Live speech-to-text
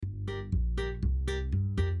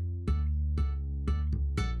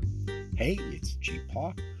Hey, it's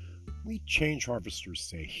GPaw. We change harvesters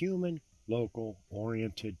say human, local,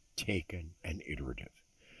 oriented, taken, and iterative.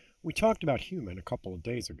 We talked about human a couple of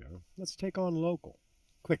days ago. Let's take on local.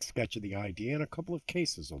 Quick sketch of the idea and a couple of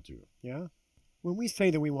cases will do. Yeah? When we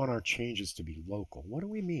say that we want our changes to be local, what do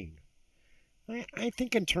we mean? I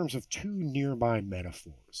think in terms of two nearby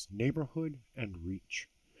metaphors, neighborhood and reach.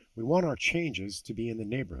 We want our changes to be in the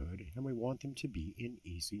neighborhood and we want them to be in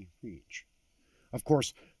easy reach. Of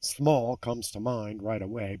course, small comes to mind right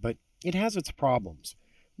away, but it has its problems,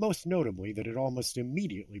 most notably that it almost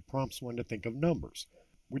immediately prompts one to think of numbers,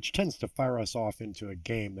 which tends to fire us off into a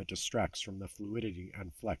game that distracts from the fluidity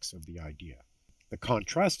and flex of the idea. The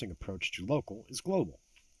contrasting approach to local is global.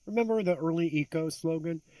 Remember the early eco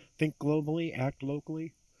slogan, think globally, act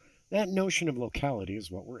locally? That notion of locality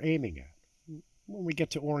is what we're aiming at. When we get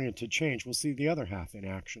to oriented change, we'll see the other half in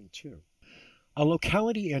action too. A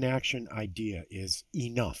locality in action idea is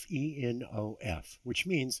enough, ENOF, which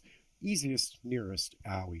means easiest, nearest,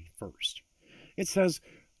 owie first. It says,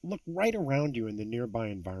 look right around you in the nearby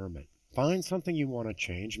environment. Find something you want to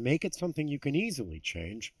change, make it something you can easily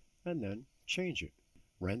change, and then change it.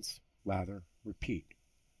 Rinse, lather, repeat.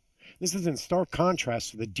 This is in stark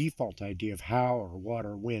contrast to the default idea of how or what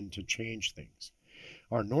or when to change things.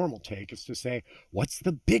 Our normal take is to say, what's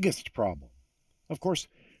the biggest problem? Of course,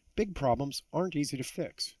 big problems aren't easy to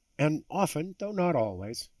fix, and often, though not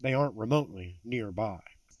always, they aren't remotely nearby.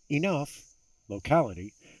 Enough,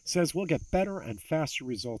 locality, says we'll get better and faster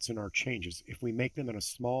results in our changes if we make them in a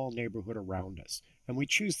small neighborhood around us, and we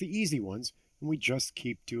choose the easy ones, and we just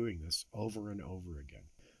keep doing this over and over again.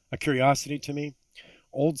 A curiosity to me,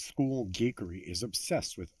 old school geekery is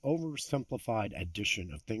obsessed with oversimplified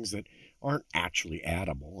addition of things that aren't actually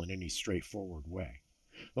addable in any straightforward way.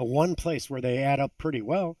 The one place where they add up pretty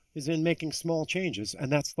well is in making small changes,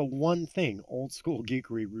 and that's the one thing old school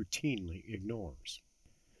geekery routinely ignores.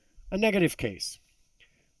 A negative case.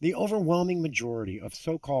 The overwhelming majority of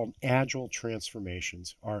so called agile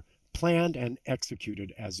transformations are planned and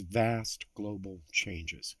executed as vast global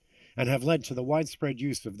changes, and have led to the widespread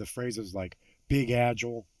use of the phrases like big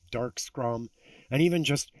agile, dark scrum, and even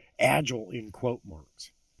just agile in quote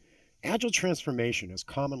marks. Agile transformation, as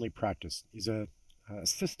commonly practiced, is a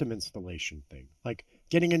system installation thing, like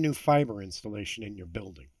getting a new fiber installation in your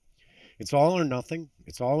building. It's all or nothing,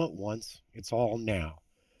 it's all at once, it's all now,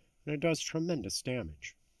 and it does tremendous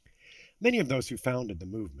damage. Many of those who founded the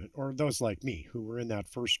movement, or those like me who were in that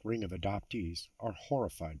first ring of adoptees, are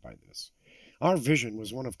horrified by this. Our vision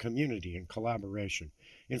was one of community and collaboration.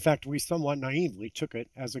 In fact, we somewhat naively took it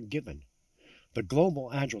as a given. The global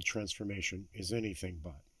agile transformation is anything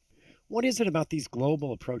but. What is it about these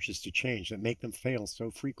global approaches to change that make them fail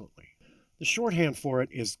so frequently? The shorthand for it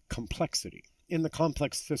is complexity, in the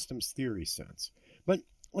complex systems theory sense. But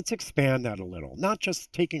let's expand that a little, not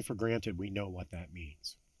just taking for granted we know what that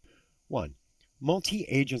means. 1.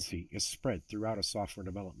 Multi-agency is spread throughout a software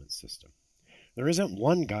development system. There isn't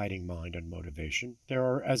one guiding mind and motivation. There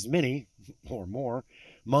are as many, or more,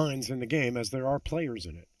 minds in the game as there are players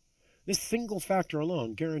in it. This single factor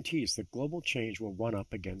alone guarantees that global change will run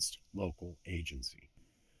up against local agency.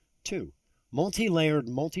 2. Multi-layered,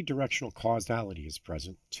 multi-directional causality is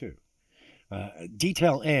present, too.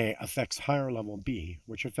 Detail A affects higher level B,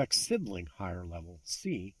 which affects sibling higher level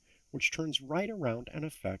C, which turns right around and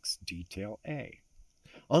affects detail A.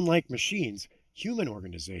 Unlike machines, human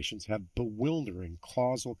organizations have bewildering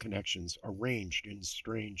causal connections arranged in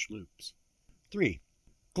strange loops. 3.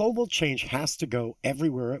 Global change has to go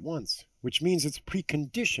everywhere at once, which means its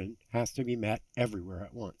precondition has to be met everywhere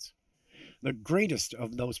at once. The greatest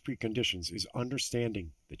of those preconditions is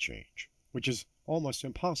understanding the change, which is almost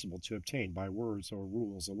impossible to obtain by words or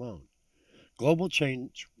rules alone. Global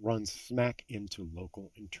change runs smack into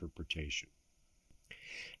local interpretation.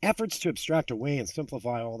 Efforts to abstract away and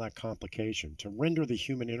simplify all that complication, to render the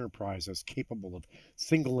human enterprise as capable of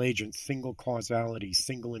single agent, single causality,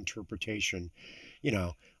 single interpretation,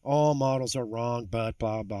 all models are wrong, but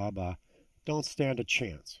blah, blah, blah, don't stand a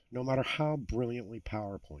chance, no matter how brilliantly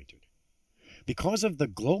PowerPointed. Because of the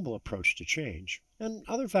global approach to change, and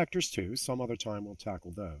other factors too, some other time we'll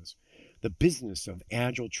tackle those, the business of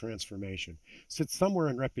agile transformation sits somewhere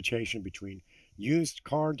in reputation between used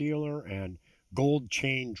car dealer and gold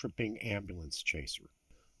chain dripping ambulance chaser.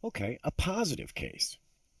 Okay, a positive case.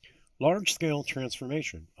 Large-scale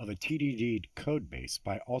transformation of a TDD code base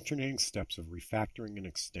by alternating steps of refactoring and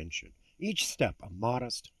extension. Each step a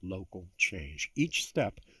modest local change. Each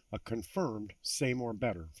step a confirmed say more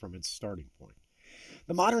better from its starting point.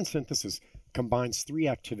 The modern synthesis combines three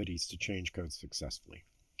activities to change code successfully.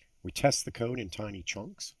 We test the code in tiny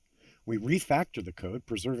chunks. We refactor the code,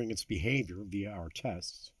 preserving its behavior via our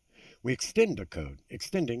tests. We extend the code,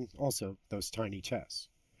 extending also those tiny tests.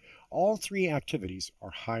 All three activities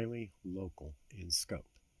are highly local in scope.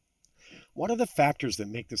 What are the factors that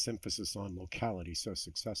make this emphasis on locality so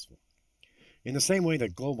successful? In the same way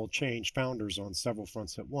that global change founders on several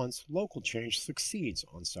fronts at once, local change succeeds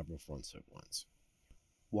on several fronts at once.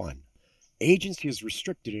 1. Agency is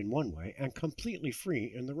restricted in one way and completely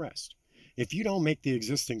free in the rest. If you don't make the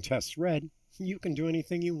existing tests red, you can do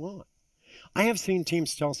anything you want. I have seen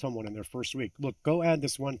teams tell someone in their first week, look, go add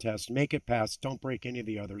this one test, make it pass, don't break any of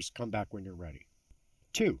the others, come back when you're ready.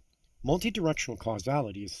 2. Multidirectional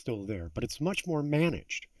causality is still there, but it's much more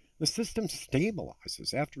managed. The system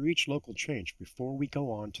stabilizes after each local change before we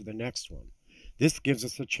go on to the next one. This gives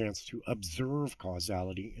us a chance to observe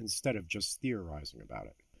causality instead of just theorizing about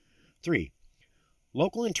it. 3.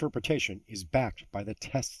 Local interpretation is backed by the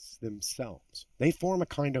tests themselves. They form a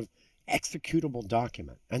kind of executable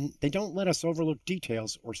document, and they don't let us overlook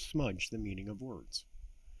details or smudge the meaning of words.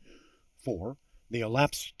 4. The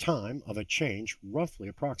elapsed time of a change roughly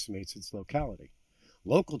approximates its locality.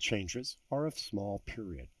 Local changes are of small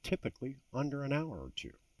period, typically under an hour or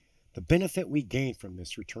two. The benefit we gain from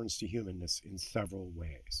this returns to humanness in several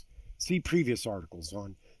ways. See previous articles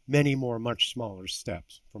on many more much smaller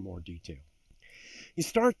steps for more detail. You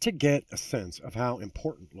start to get a sense of how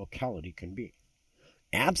important locality can be.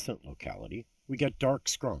 Absent locality, we get dark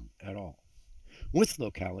scrum at all. With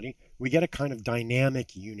locality, we get a kind of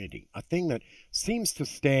dynamic unity, a thing that seems to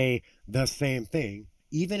stay the same thing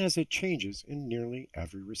even as it changes in nearly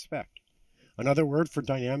every respect. Another word for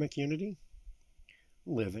dynamic unity?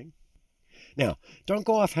 Living. Now, don't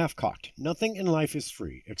go off half-cocked. Nothing in life is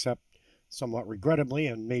free, except, somewhat regrettably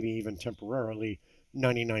and maybe even temporarily,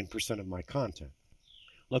 99% of my content.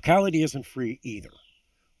 Locality isn't free either.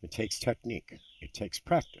 It takes technique. It takes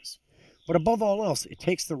practice. But above all else, it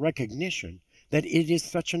takes the recognition that it is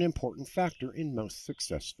such an important factor in most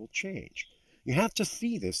successful change. You have to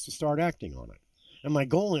see this to start acting on it. And my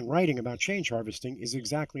goal in writing about change harvesting is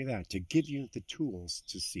exactly that, to give you the tools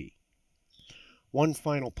to see. One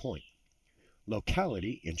final point.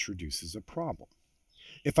 Locality introduces a problem.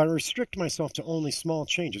 If I restrict myself to only small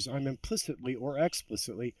changes, I'm implicitly or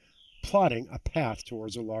explicitly plotting a path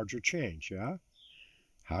towards a larger change, yeah?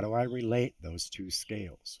 How do I relate those two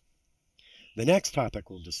scales? The next topic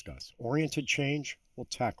we'll discuss, oriented change, will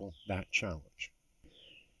tackle that challenge.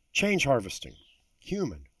 Change harvesting,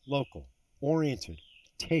 human, local, oriented,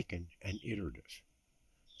 taken, and iterative.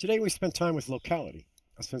 Today we spent time with locality,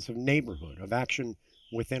 a sense of neighborhood, of action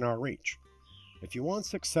within our reach. If you want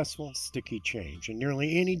successful, sticky change in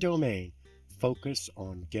nearly any domain, focus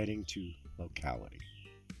on getting to locality.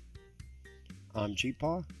 I'm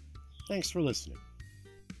G-Paw. Thanks for listening.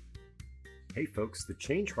 Hey folks, the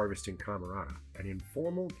Change Harvesting Camerata, an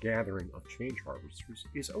informal gathering of change harvesters,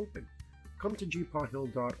 is open. Come to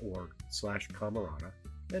gpawhill.org/camerata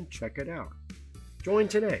and check it out. Join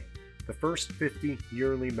today. The first 50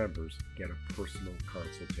 yearly members get a personal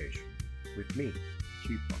consultation with me,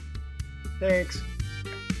 G-Paw. Thanks.